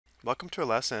Welcome to a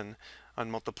lesson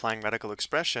on multiplying radical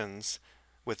expressions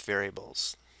with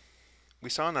variables.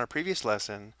 We saw in our previous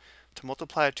lesson to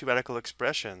multiply two radical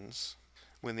expressions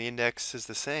when the index is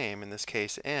the same, in this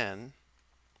case n,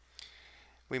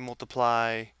 we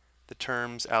multiply the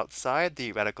terms outside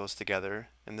the radicals together.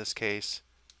 In this case,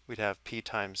 we'd have p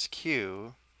times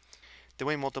q. Then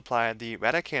we multiply the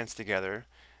radicands together,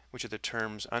 which are the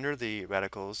terms under the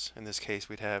radicals. In this case,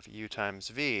 we'd have u times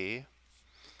v.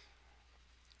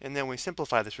 And then we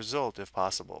simplify this result if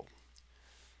possible.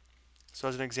 So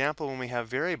as an example, when we have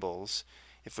variables,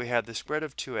 if we had the square root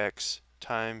of 2x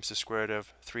times the square root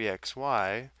of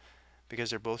 3xy,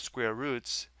 because they're both square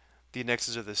roots, the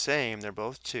indexes are the same, they're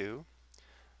both 2.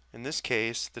 In this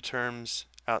case, the terms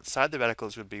outside the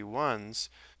radicals would be 1s,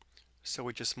 so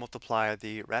we just multiply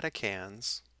the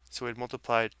radicands. So we'd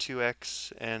multiply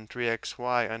 2x and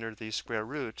 3xy under the square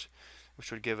root,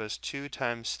 which would give us 2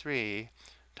 times 3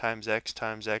 times x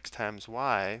times x times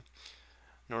y.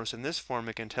 Notice in this form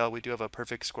we can tell we do have a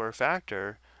perfect square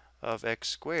factor of x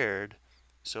squared,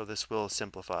 so this will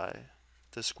simplify.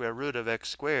 The square root of x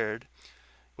squared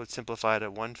would simplify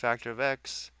to one factor of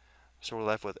x, so we're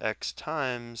left with x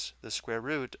times the square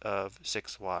root of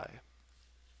 6y.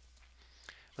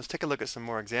 Let's take a look at some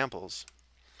more examples.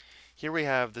 Here we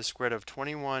have the square root of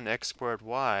 21x squared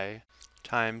y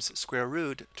times square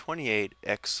root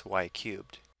 28xy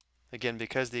cubed. Again,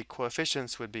 because the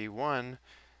coefficients would be 1,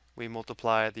 we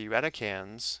multiply the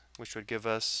radicands, which would give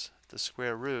us the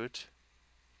square root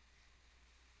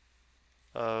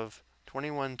of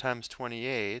 21 times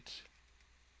 28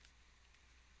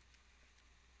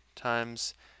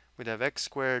 times, we'd have x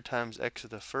squared times x to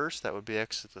the first, that would be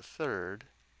x to the third,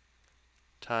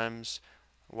 times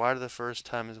y to the first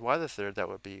times y to the third, that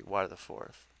would be y to the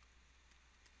fourth.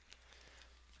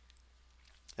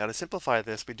 Now to simplify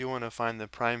this, we do want to find the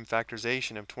prime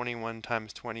factorization of 21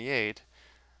 times 28,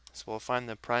 so we'll find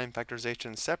the prime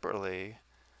factorization separately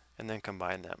and then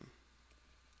combine them.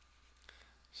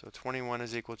 So 21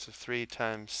 is equal to 3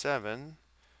 times 7,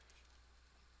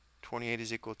 28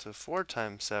 is equal to 4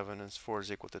 times 7, and 4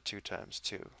 is equal to 2 times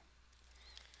 2.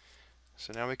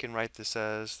 So now we can write this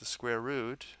as the square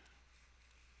root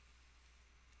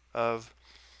of,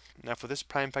 now for this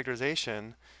prime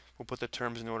factorization, we'll put the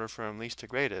terms in order from least to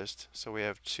greatest. So we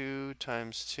have 2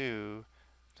 times 2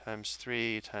 times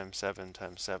 3 times 7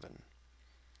 times 7.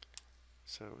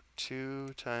 So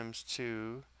 2 times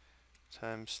 2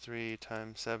 times 3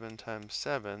 times 7 times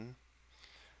 7.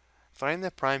 Finding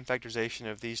the prime factorization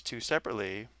of these two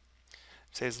separately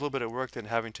saves a little bit of work than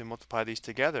having to multiply these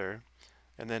together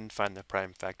and then find the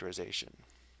prime factorization.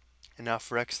 And now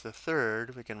for x to the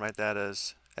third, we can write that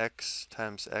as x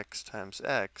times x times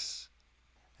x.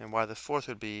 And y to the fourth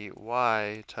would be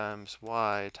y times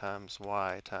y times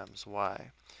y times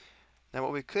y. Now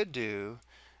what we could do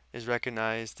is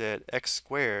recognize that x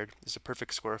squared is a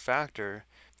perfect square factor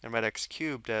and write x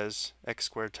cubed as x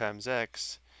squared times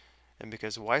x. And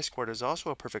because y squared is also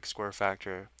a perfect square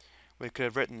factor, we could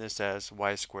have written this as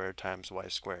y squared times y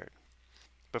squared.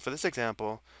 But for this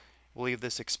example, we'll leave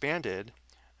this expanded,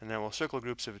 and then we'll circle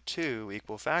groups of 2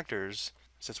 equal factors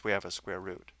since we have a square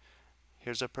root.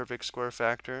 Here's a perfect square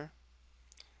factor,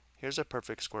 here's a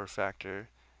perfect square factor,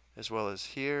 as well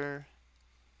as here,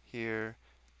 here,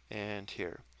 and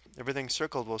here. Everything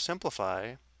circled will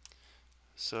simplify,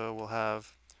 so we'll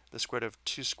have the square root of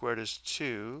 2 squared is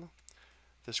 2,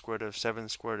 the square root of 7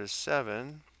 squared is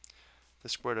 7, the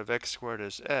square root of x squared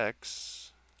is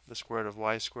x, the square root of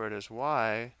y squared is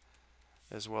y,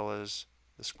 as well as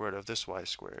the square root of this y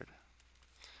squared.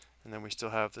 And then we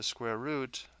still have the square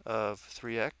root of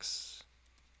 3x,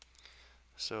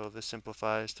 so this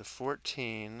simplifies to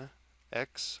 14xy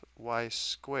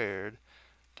squared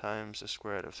times the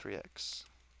square root of 3x.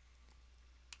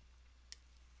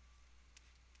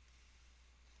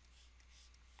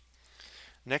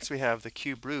 Next we have the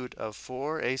cube root of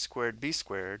 4a squared b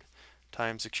squared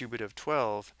times the cube root of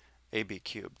 12ab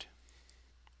cubed.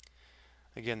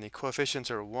 Again, the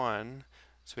coefficients are 1,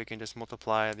 so we can just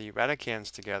multiply the radicands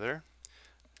together.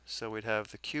 So we'd have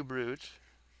the cube root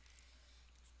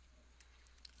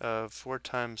of 4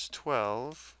 times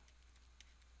 12,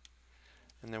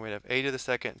 and then we'd have a to the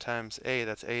second times a,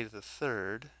 that's a to the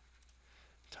third,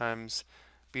 times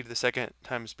b to the second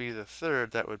times b to the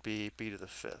third, that would be b to the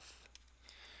fifth.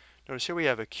 Notice here we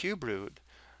have a cube root,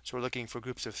 so we're looking for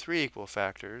groups of 3 equal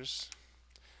factors.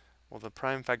 Well, the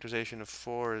prime factorization of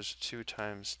 4 is 2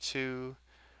 times 2.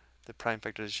 The prime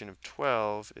factorization of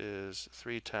 12 is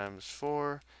 3 times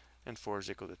 4, and 4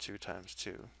 is equal to 2 times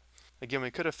 2. Again,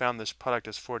 we could have found this product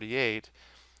as 48,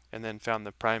 and then found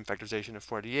the prime factorization of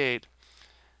 48,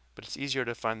 but it's easier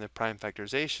to find the prime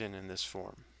factorization in this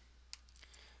form.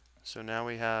 So now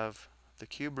we have the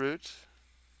cube root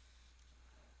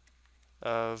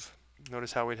of,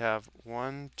 notice how we'd have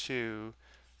 1, 2,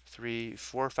 3,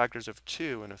 4 factors of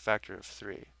 2 and a factor of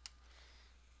 3.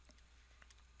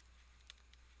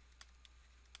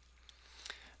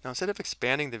 Now instead of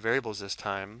expanding the variables this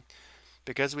time,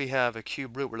 because we have a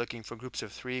cube root, we're looking for groups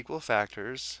of 3 equal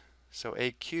factors. So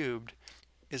a cubed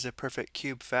is a perfect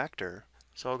cube factor.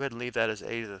 So I'll go ahead and leave that as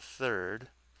a to the third.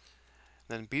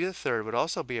 Then b to the third would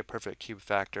also be a perfect cube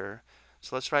factor.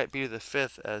 So let's write b to the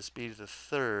fifth as b to the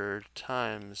third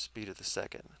times b to the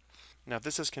second. Now if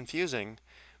this is confusing,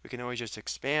 we can always just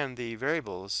expand the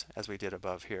variables as we did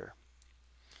above here.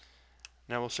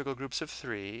 Now we'll circle groups of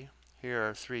 3. Here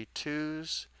are 3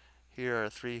 2's. Here are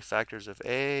 3 factors of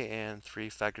a and 3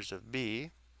 factors of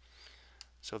b.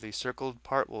 So the circled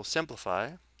part will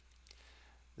simplify.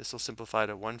 This will simplify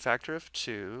to 1 factor of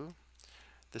 2.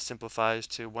 This simplifies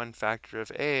to 1 factor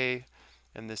of a,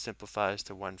 and this simplifies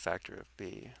to 1 factor of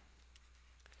b.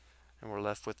 And we're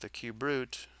left with the cube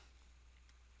root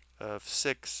of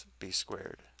 6b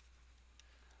squared.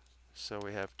 So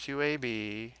we have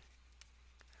 2ab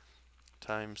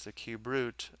times the cube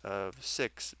root of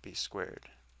 6b squared.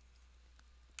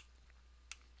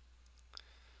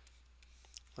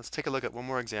 Let's take a look at one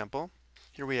more example.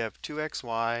 Here we have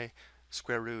 2xy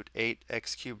square root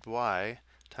 8x cubed y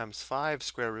times 5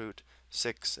 square root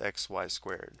 6xy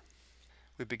squared.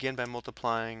 We begin by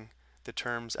multiplying the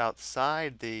terms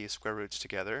outside the square roots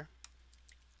together.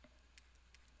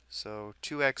 So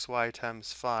 2xy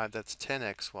times 5, that's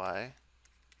 10xy.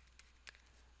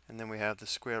 And then we have the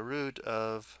square root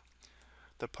of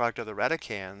the product of the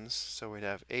radicands. So we'd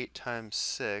have 8 times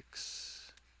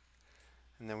 6.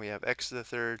 And then we have x to the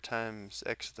third times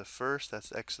x to the first,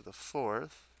 that's x to the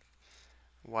fourth.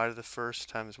 Y to the first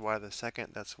times y to the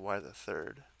second, that's y to the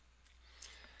third.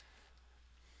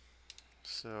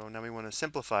 So now we want to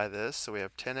simplify this. So we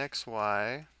have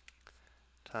 10xy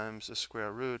times the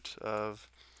square root of,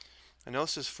 I know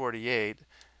this is 48,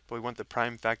 but we want the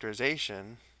prime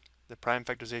factorization. The prime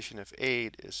factorization of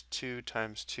 8 is 2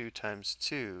 times 2 times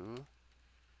 2.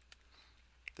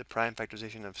 The prime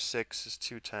factorization of 6 is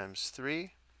 2 times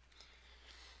 3.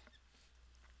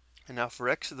 And now for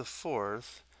x to the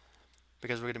fourth,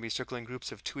 because we're going to be circling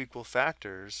groups of 2 equal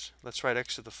factors, let's write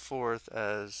x to the fourth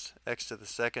as x to the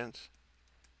second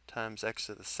times x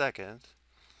to the second.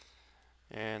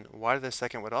 And y to the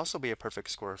second would also be a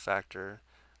perfect square factor.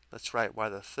 Let's write y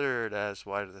to the third as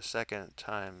y to the second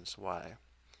times y.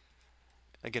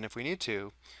 Again, if we need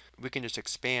to, we can just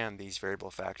expand these variable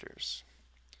factors.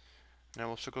 Now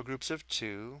we'll circle groups of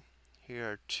 2. Here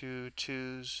are 2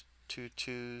 2's, 2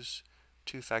 2's,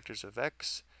 2 factors of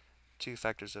x, 2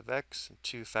 factors of x, and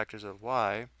 2 factors of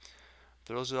y.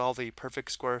 Those are all the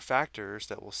perfect square factors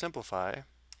that will simplify.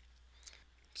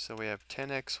 So we have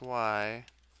 10xy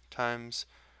times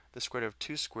the square root of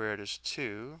 2 squared is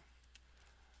 2.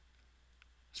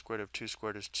 The square root of 2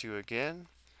 squared is 2 again.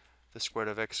 The square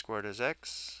root of x squared is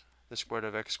x. The square root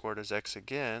of x squared is x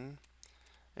again.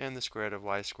 And the square root of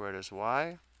y squared is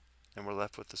y. And we're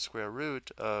left with the square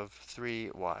root of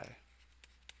 3y.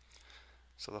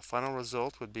 So the final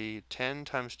result would be 10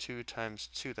 times 2 times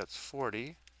 2, that's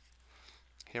 40.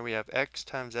 Here we have x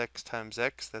times x times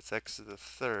x, that's x to the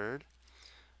third.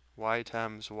 Y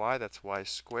times y, that's y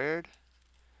squared.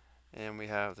 And we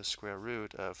have the square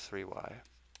root of 3y.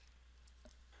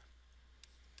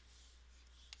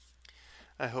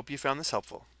 I hope you found this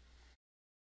helpful.